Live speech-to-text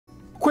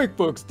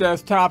QuickBooks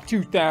Desktop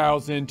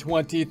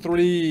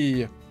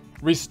 2023.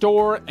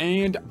 Restore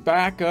and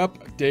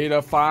backup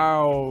data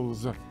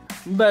files.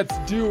 Let's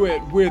do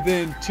it with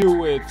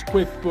Intuit's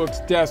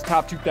QuickBooks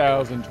Desktop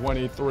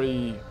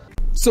 2023.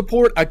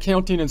 Support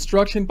accounting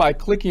instruction by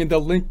clicking the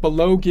link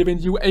below, giving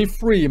you a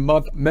free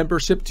month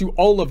membership to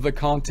all of the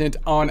content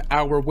on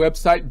our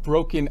website,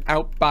 broken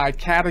out by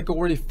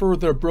category,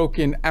 further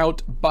broken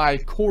out by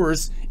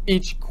course.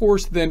 Each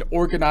course then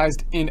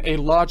organized in a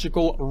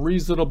logical,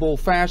 reasonable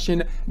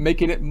fashion,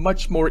 making it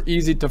much more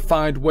easy to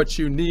find what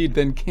you need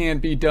than can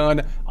be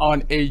done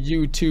on a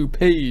YouTube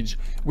page.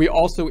 We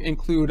also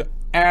include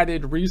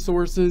added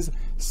resources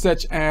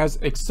such as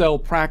Excel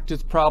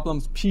practice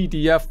problems,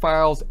 PDF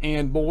files,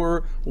 and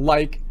more,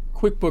 like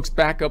QuickBooks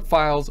backup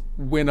files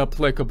when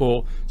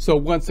applicable. So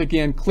once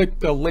again, click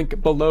the link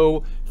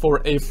below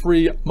for a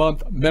free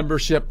month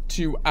membership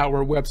to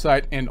our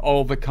website and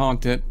all the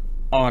content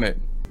on it.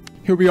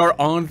 Here we are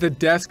on the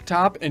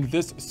desktop. In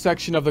this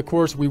section of the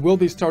course, we will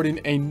be starting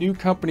a new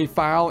company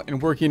file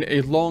and working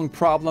a long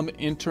problem,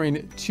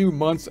 entering 2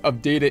 months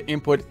of data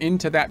input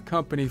into that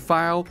company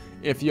file.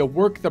 If you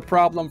work the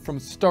problem from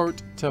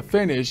start to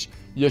finish,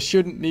 you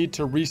shouldn't need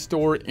to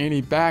restore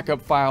any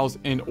backup files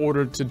in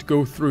order to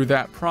go through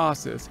that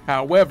process.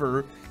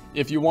 However,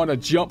 if you want to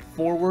jump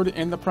forward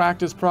in the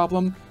practice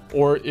problem,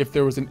 or if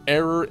there was an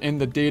error in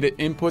the data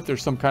input,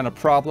 there's some kind of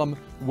problem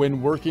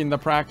when working the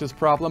practice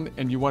problem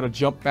and you want to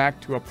jump back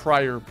to a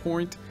prior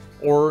point,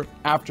 or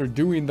after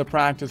doing the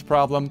practice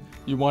problem,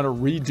 you want to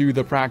redo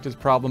the practice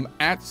problem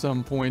at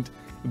some point,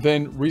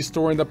 then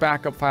restoring the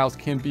backup files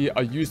can be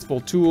a useful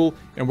tool,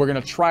 and we're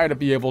going to try to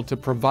be able to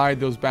provide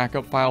those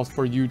backup files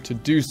for you to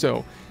do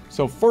so.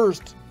 So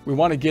first, we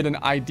want to get an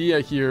idea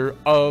here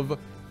of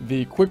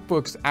the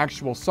QuickBooks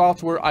actual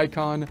software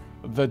icon,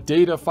 the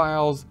data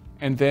files,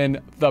 and then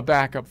the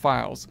backup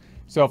files.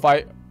 So if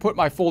I put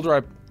my folder,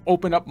 I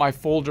open up my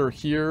folder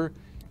here,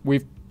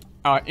 we've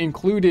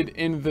included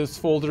in this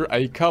folder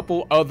a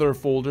couple other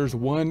folders.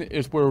 One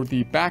is where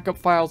the backup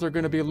files are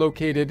going to be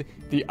located.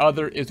 The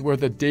other is where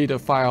the data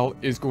file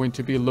is going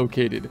to be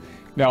located.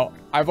 Now,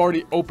 I've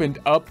already opened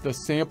up the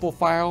sample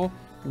file,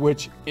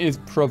 which is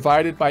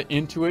provided by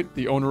Intuit,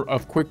 the owner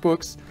of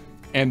QuickBooks,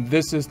 and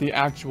this is the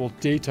actual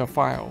data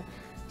file.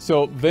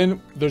 So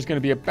then there's going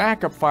to be a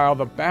backup file.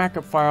 The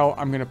backup file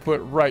I'm going to put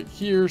right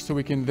here so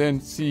we can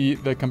then see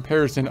the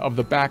comparison of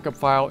the backup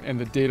file and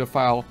the data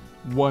file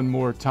one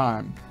more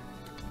time.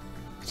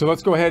 So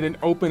let's go ahead and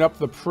open up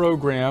the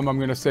program. I'm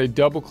going to say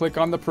double click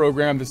on the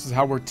program. This is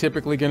how we're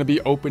typically going to be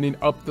opening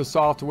up the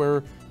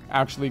software.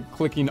 Actually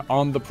clicking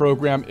on the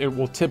program, it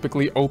will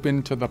typically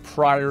open to the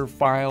prior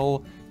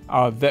file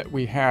that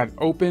we had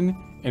open.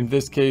 In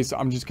this case,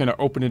 I'm just going to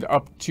open it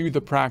up to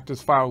the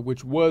practice file,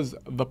 which was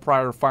the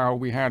prior file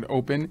we had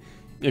open.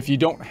 If you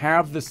don't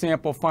have the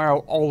sample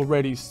file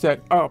already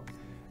set up,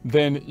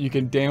 then you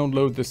can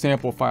download the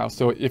sample file.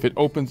 So if it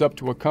opens up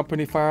to a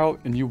company file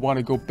and you want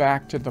to go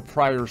back to the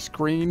prior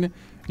screen,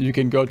 you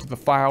can go to the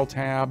File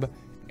tab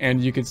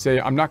and you can say,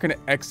 I'm not going to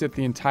exit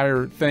the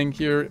entire thing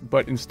here,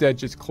 but instead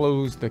just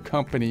close the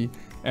company,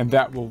 and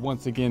that will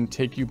once again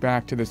take you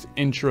back to this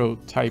intro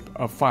type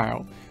of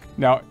file.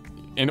 Now,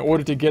 in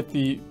order to get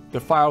the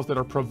files that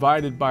are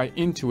provided by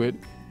Intuit,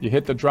 you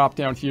hit the drop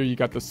down here. You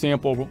got the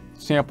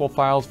sample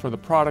files for the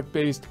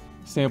product-based,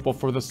 sample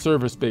for the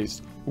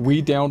service-based.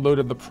 We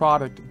downloaded the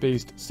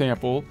product-based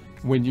sample.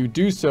 When you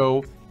do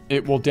so,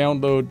 it will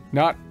download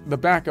not the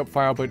backup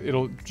file, but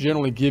it'll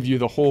generally give you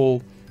the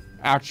whole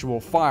actual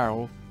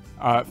file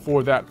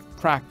for that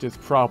practice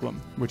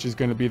problem, which is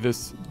going to be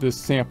this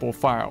sample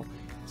file.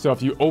 So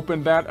if you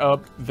open that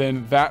up,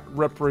 then that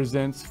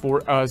represents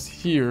for us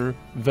here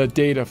the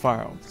data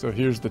file. So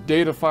here's the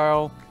data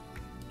file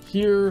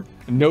here.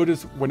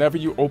 Notice whenever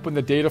you open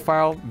the data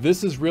file,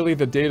 this is really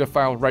the data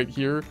file right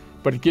here,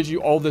 but it gives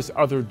you all this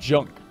other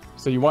junk.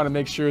 So you want to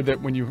make sure that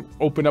when you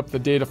open up the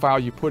data file,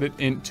 you put it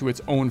into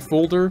its own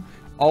folder.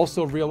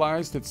 Also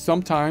realize that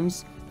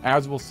sometimes,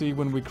 as we'll see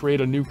when we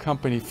create a new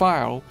company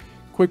file,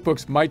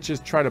 QuickBooks might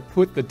just try to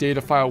put the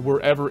data file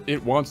wherever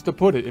it wants to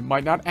put it. It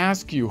might not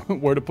ask you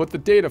where to put the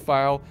data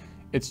file.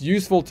 It's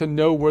useful to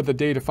know where the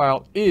data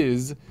file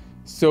is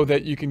so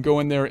that you can go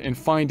in there and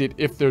find it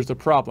if there's a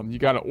problem. You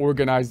got to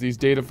organize these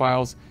data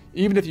files.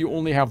 Even if you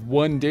only have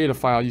one data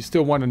file, you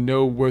still want to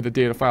know where the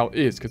data file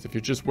is, because if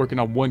you're just working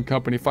on one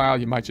company file,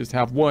 you might just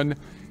have one.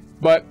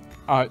 But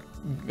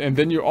and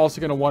then you're also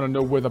going to want to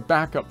know where the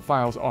backup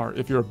files are.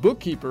 If you're a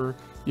bookkeeper,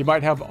 you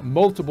might have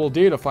multiple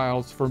data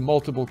files for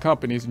multiple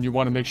companies, and you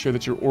want to make sure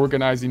that you're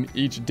organizing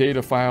each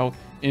data file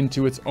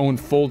into its own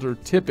folder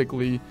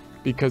typically,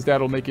 because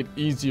that'll make it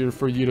easier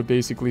for you to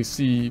basically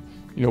see,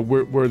 you know,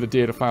 where the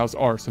data files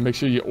are. So make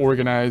sure you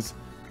organize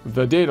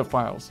the data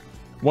files.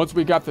 Once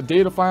we got the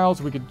data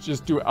files, we could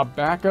just do a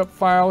backup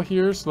file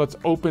here. So let's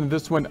open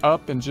this one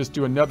up and just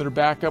do another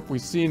backup. We've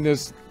seen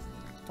this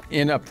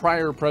in a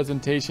prior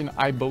presentation,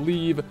 I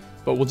believe,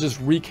 but we'll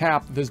just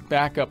recap this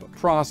backup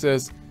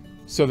process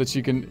so that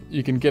you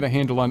can get a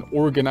handle on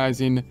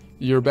organizing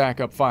your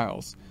backup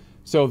files.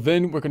 So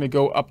then we're going to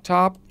go up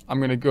top. I'm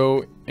going to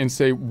go and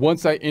say,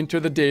 once I enter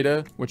the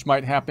data, which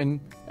might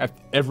happen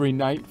every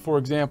night, for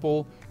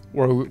example,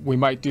 or we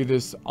might do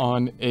this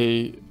on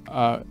a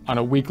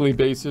weekly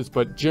basis,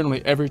 but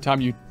generally every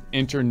time you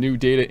enter new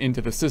data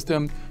into the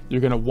system,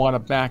 you're going to want to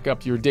back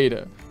up your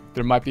data.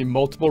 There might be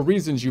multiple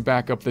reasons you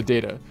back up the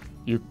data.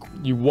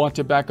 You want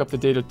to back up the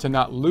data to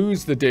not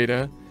lose the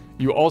data.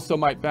 You also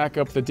might back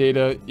up the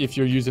data if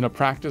you're using a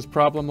practice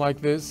problem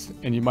like this,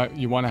 and you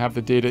want to have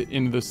the data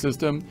in the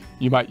system.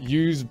 You might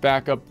use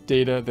backup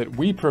data that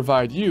we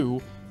provide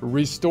you,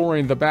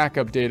 restoring the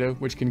backup data,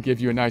 which can give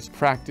you a nice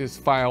practice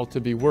file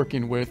to be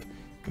working with.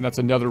 And that's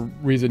another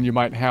reason you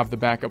might have the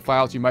backup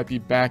files. You might be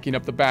backing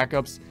up the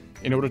backups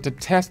in order to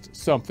test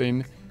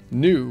something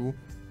new.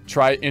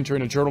 Try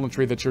entering a journal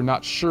entry that you're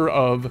not sure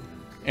of,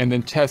 and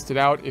then test it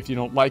out. If you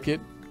don't like it,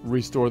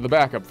 restore the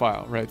backup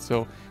file, right?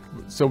 So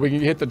we can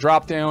hit the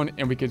drop down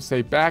and we can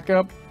say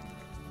backup,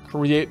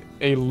 create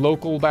a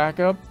local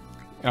backup.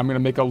 And I'm going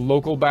to make a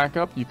local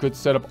backup. You could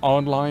set up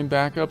online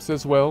backups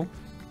as well.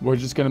 We're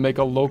just going to make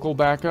a local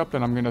backup,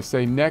 and I'm going to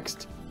say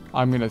next.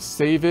 I'm going to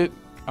save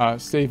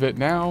it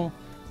now.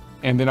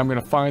 And then I'm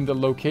going to find the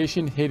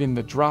location, hitting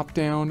the drop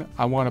down.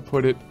 I want to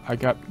put it, I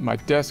got my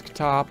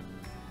desktop,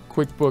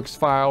 QuickBooks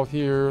file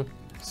here,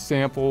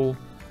 sample.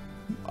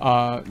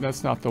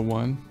 That's not the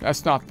one.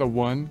 That's not the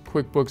one.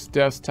 QuickBooks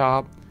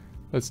Desktop.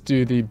 Let's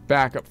do the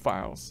backup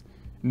files.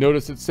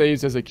 Notice it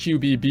saves as a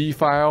QBB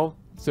file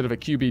instead of a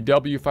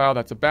QBW file.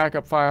 That's a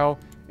backup file.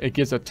 It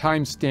gives a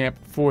timestamp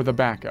for the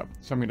backup.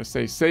 So I'm going to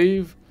say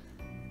save,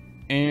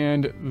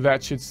 and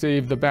that should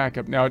save the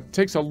backup. Now it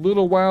takes a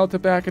little while to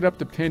back it up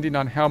depending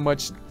on how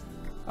much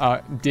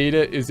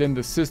data is in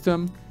the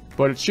system,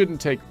 but it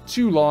shouldn't take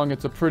too long.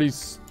 It's a pretty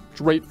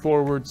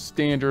straightforward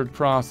standard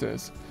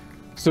process.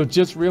 So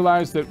just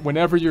realize that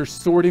whenever you're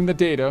sorting the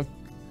data,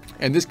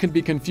 and this can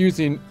be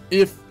confusing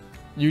if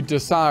you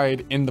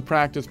decide in the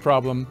practice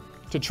problem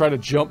to try to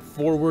jump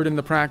forward in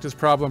the practice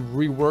problem,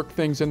 rework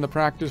things in the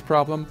practice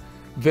problem,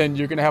 then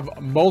you're going to have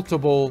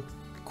multiple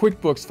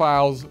QuickBooks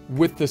files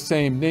with the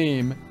same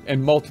name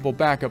and multiple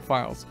backup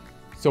files.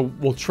 So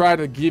we'll try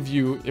to give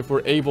you, if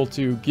we're able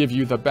to give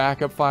you the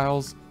backup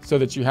files so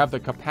that you have the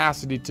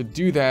capacity to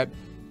do that.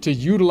 To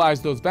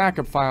utilize those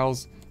backup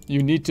files,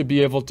 you need to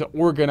be able to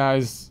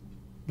organize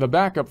the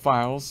backup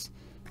files.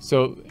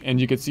 So, and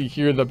you can see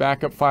here the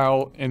backup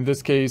file in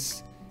this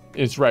case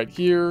is right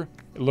here.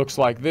 It looks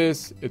like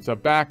this. It's a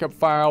backup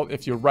file.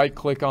 If you right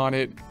click on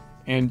it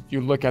and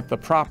you look at the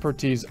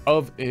properties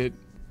of it,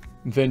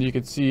 then you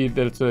can see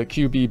that it's a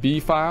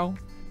QBB file,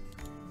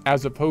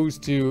 as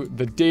opposed to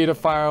the data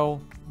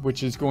file,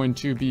 which is going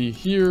to be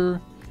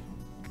here.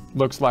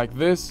 Looks like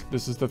this.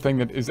 This is the thing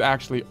that is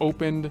actually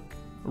opened.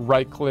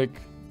 Right click.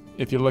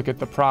 If you look at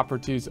the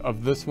properties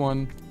of this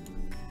one,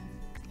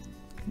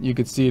 you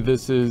can see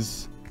this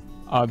is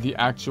the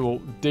actual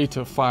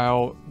data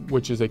file,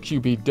 which is a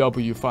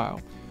QBW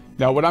file.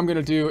 Now what I'm going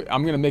to do,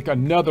 I'm going to make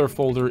another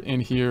folder in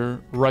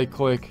here, right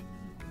click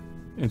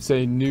and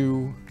say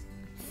new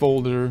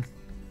folder,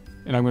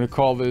 and I'm going to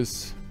call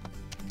this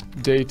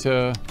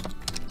data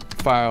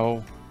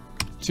file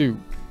 2.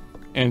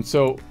 And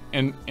so,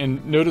 and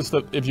notice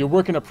that if you're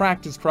working a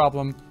practice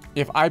problem,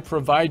 if I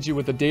provide you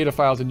with the data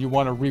files and you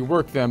want to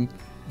rework them,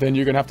 then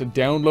you're going to have to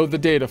download the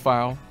data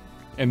file.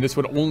 And this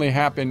would only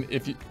happen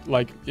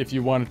if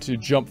you wanted to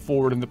jump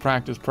forward in the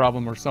practice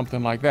problem or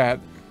something like that.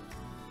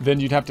 Then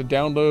you'd have to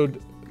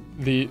download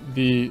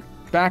the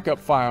backup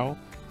file,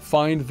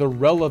 find the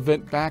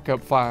relevant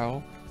backup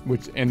file,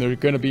 and they're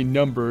going to be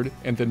numbered,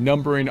 and the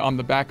numbering on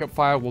the backup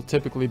file will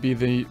typically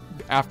be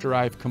after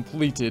I've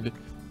completed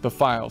the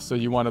file. So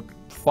you want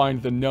to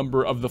find the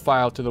number of the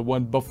file to the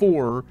one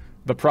before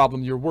the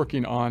problem you're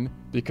working on,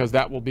 because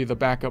that will be the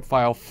backup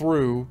file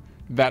through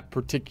that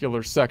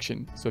particular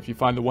section. So if you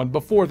find the one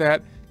before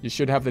that, you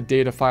should have the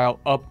data file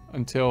up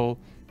until,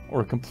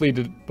 or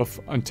completed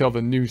until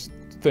the new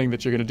thing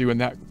that you're going to do in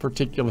that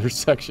particular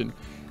section.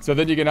 So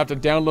then you're going to have to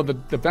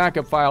download the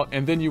backup file,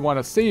 and then you want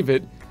to save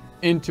it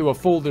into a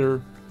folder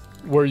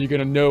where you're going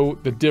to know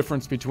the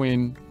difference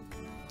between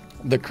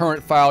the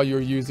current file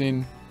you're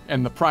using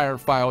and the prior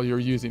file you're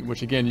using,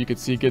 which again, you can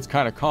see gets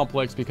kind of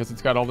complex because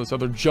it's got all this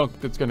other junk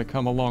that's going to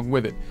come along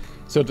with it.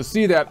 So to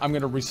see that, I'm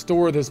going to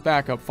restore this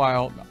backup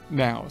file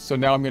now. So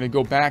now I'm going to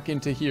go back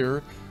into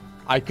here.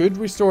 I could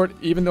restore it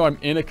even though I'm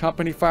in a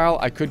company file.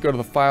 I could go to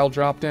the file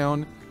drop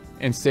down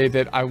and say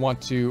that I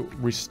want to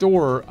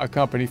restore a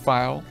company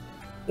file.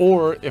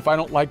 Or if I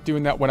don't like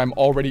doing that when I'm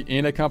already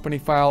in a company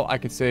file, I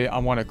could say I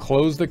want to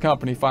close the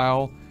company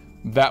file.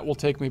 That will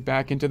take me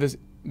back into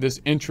this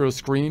intro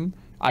screen.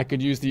 I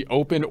could use the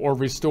open or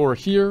restore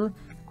here.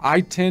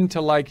 I tend to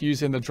like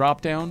using the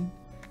drop down,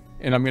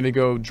 and I'm going to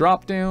go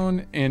drop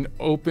down and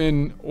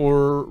open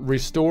or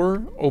restore,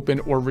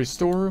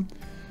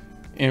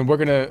 and we're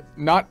going to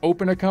not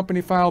open a company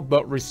file,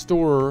 but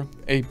restore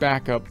a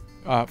backup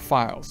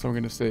file. So I'm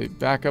going to say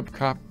backup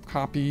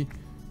copy.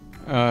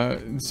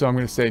 So I'm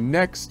going to say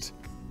next,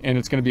 and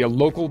it's going to be a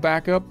local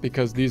backup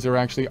because these are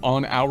actually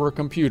on our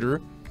computer.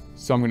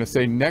 So I'm going to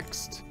say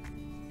next,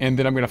 And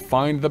then I'm going to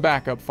find the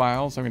backup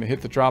file. So I'm going to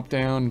hit the drop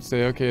down and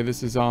say, okay,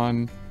 this is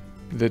on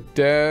the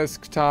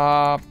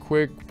desktop,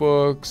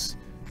 QuickBooks.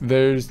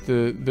 There's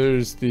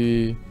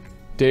the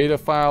data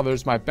file.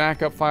 There's my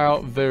backup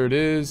file. There it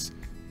is.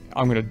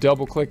 I'm going to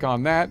double click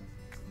on that.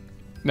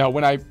 Now,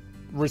 when I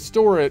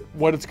restore it,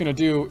 what it's going to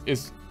do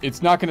is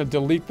it's not going to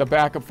delete the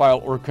backup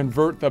file or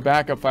convert the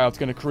backup file. It's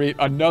going to create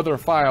another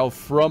file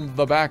from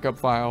the backup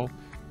file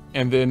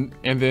and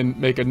then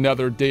make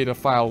another data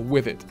file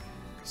with it.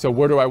 So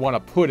where do I want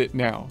to put it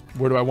now?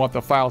 Where do I want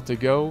the file to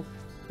go?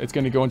 It's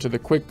going to go into the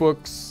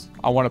QuickBooks.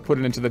 I want to put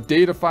it into the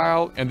data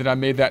file, and then I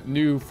made that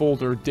new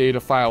folder data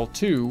file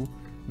 2.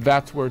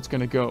 That's where it's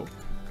going to go.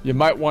 You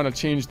might want to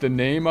change the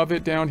name of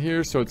it down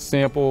here so it's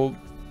sample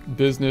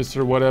business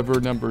or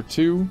whatever number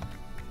 2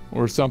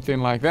 or something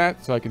like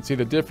that, so I can see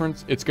the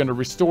difference. It's going to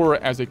restore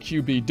as a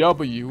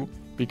QBW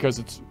because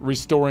it's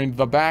restoring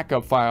the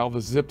backup file,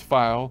 the zipped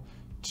file,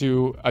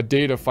 to a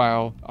data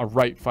file, a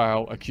write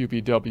file, a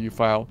QBW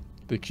file.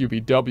 The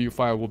QBW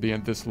file will be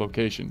in this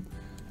location.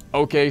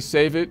 Okay,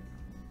 save it.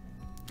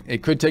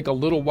 It could take a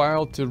little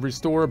while to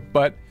restore,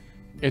 but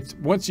it's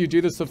once you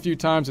do this a few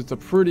times, it's a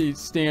pretty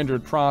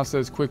standard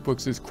process.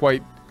 QuickBooks is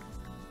quite,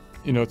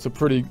 it's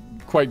a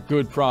quite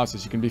good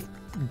process. You can be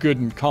good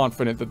and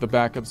confident that the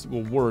backups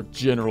will work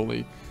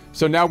generally.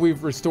 So now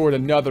we've restored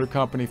another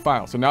company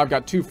file. So now I've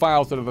got 2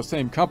 files that are the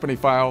same company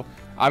file.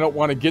 I don't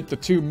want to get the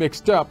 2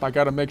 mixed up. I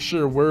got to make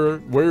sure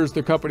where's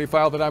the company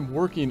file that I'm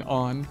working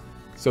on.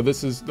 So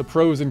this is the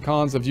pros and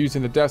cons of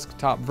using the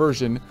desktop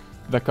version.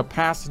 The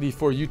capacity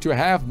for you to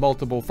have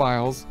multiple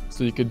files,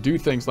 so you could do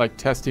things like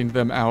testing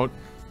them out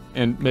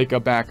and make a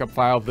backup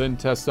file, then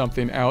test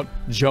something out,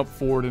 jump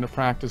forward into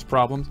practice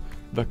problems.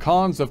 The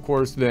cons, of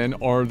course, then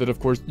are that, of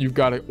course, you've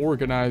got to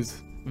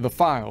organize the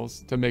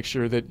files to make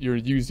sure that you're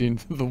using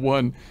the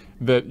one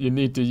that you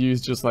need to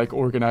use, just like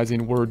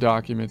organizing Word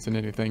documents and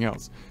anything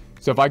else.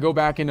 So if I go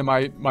back into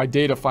my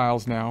data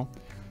files now,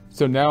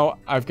 so now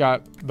I've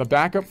got the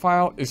backup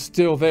file is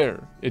still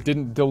there. It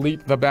didn't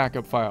delete the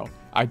backup file.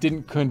 I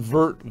didn't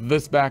convert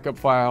this backup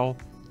file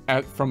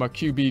from a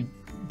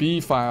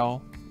QBB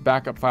file,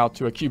 backup file,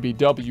 to a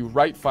QBW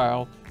write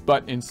file,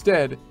 but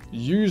instead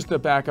use the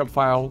backup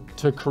file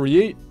to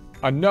create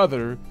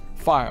another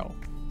file.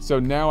 So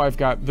now I've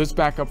got this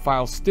backup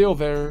file still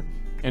there,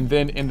 and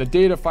then in the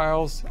data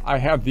files, I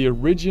have the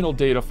original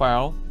data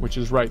file, which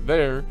is right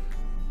there,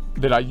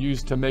 that I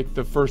used to make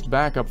the first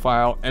backup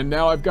file, and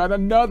now I've got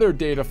another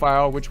data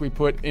file which we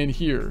put in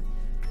here.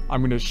 I'm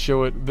going to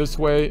show it this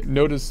way.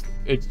 Notice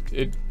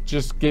it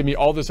just gave me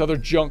all this other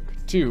junk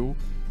too.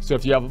 So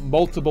if you have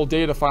multiple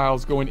data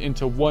files going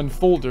into one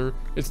folder,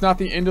 it's not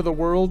the end of the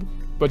world,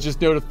 but just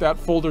notice that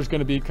folder is going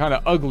to be kind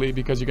of ugly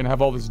because you're going to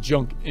have all this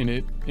junk in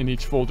it in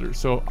each folder.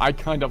 So I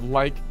kind of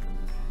like,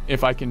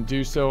 if I can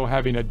do so,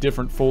 having a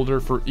different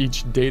folder for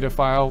each data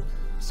file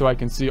so I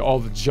can see all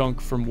the junk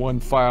from one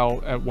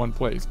file at one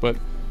place. But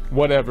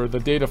whatever,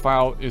 the data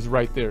file is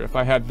right there. If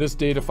I had this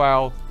data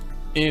file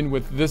in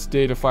with this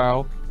data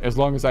file, as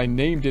long as I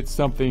named it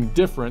something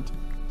different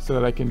so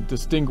that I can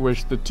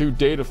distinguish the 2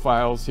 data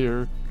files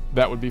here,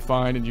 that would be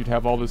fine, and you'd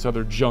have all this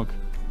other junk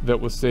that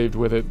was saved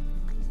with it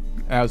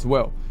as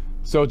well.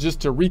 So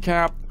just to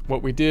recap,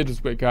 what we did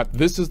is we got,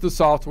 this is the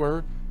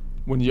software.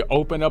 When you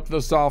open up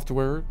the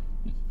software,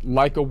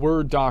 like a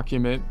Word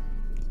document,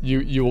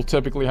 you will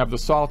typically have the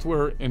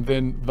software and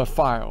then the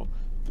file,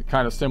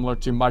 kind of similar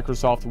to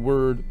Microsoft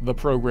Word, the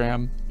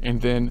program,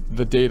 and then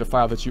the data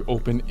file that you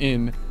open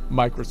in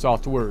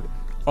Microsoft Word.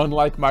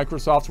 Unlike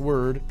Microsoft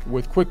Word,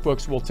 with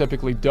QuickBooks, we'll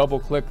typically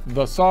double-click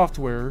the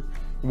software,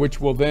 which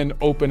will then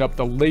open up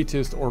the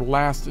latest or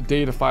last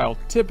data file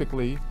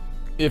typically.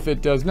 If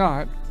it does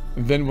not,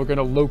 then we're going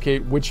to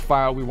locate which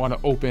file we want to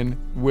open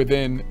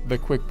within the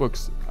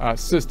QuickBooks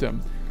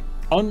system.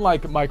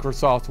 Unlike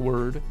Microsoft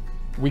Word,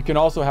 we can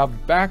also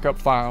have backup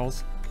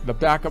files. The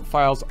backup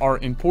files are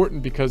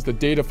important because the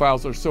data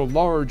files are so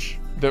large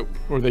that,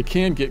 or they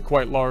can get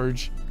quite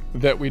large,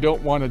 that we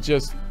don't want to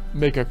just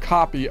make a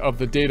copy of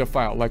the data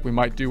file like we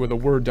might do with a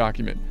Word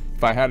document.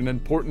 If I had an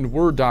important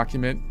Word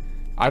document,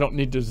 I don't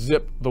need to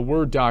zip the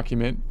Word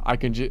document. I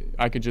can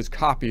just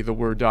copy the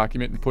Word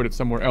document and put it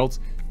somewhere else,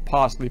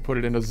 possibly put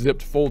it in a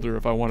zipped folder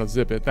if I want to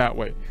zip it that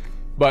way.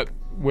 But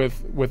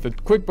with the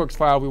QuickBooks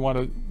file, we want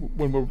to,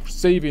 when we're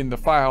saving the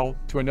file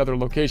to another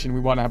location, we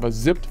want to have a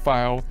zipped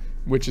file,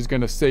 which is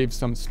going to save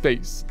some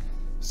space.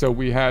 So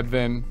we had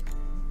then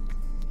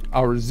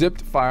our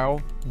zipped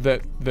file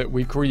that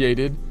we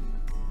created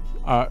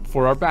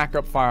for our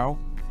backup file.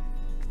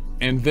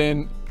 And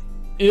then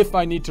if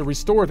I need to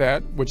restore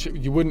that, which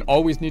you wouldn't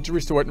always need to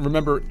restore it, and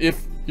remember,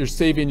 if you're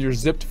saving your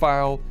zipped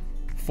file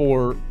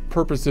for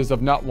purposes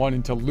of not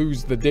wanting to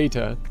lose the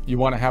data, you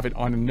want to have it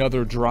on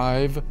another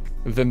drive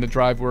than the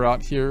drive we're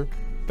out here.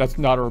 That's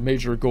not our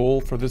major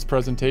goal for this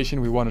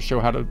presentation. We want to show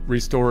how to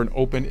restore and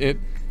open it,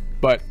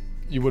 but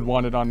you would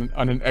want it on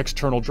an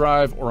external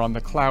drive or on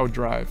the cloud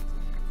drive.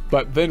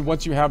 But then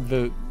once you have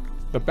the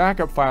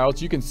backup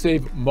files, you can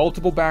save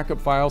multiple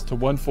backup files to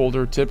one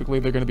folder. Typically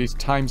they're going to be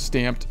time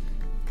stamped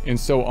and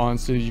so on,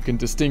 so you can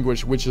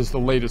distinguish which is the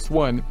latest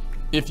one.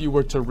 If you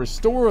were to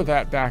restore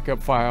that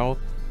backup file,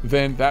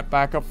 then that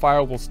backup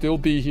file will still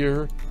be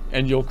here,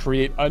 and you'll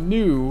create a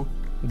new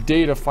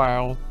data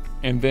file.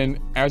 And then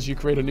as you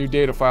create a new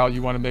data file,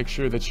 you want to make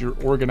sure that you're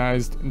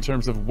organized in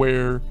terms of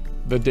where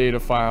the data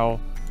file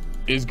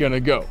is going to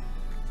go.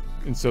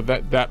 And so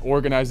that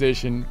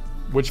organization,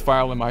 which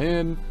file am I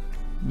in,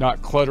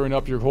 not cluttering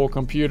up your whole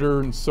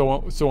computer and so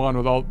on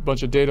with a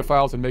bunch of data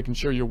files, and making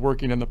sure you're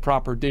working in the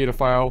proper data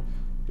file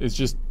is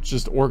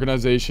just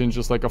organization,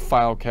 just like a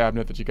file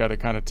cabinet that you got to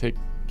kind of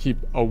keep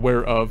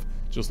aware of,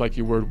 just like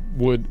you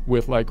would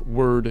with like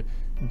Word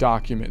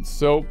documents.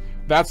 So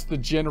that's the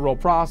general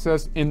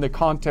process. In the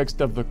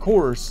context of the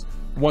course,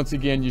 once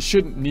again, you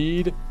shouldn't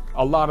need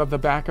a lot of the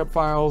backup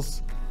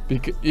files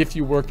if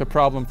you work the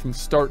problem from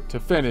start to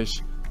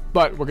finish,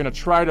 but we're going to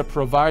try to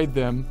provide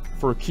them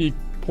for key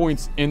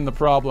points in the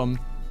problem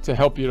to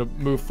help you to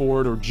move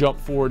forward or jump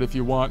forward if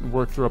you want and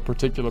work through a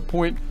particular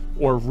point,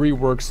 or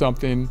rework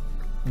something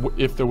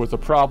if there was a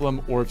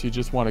problem, or if you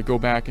just want to go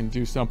back and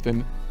do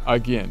something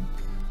again.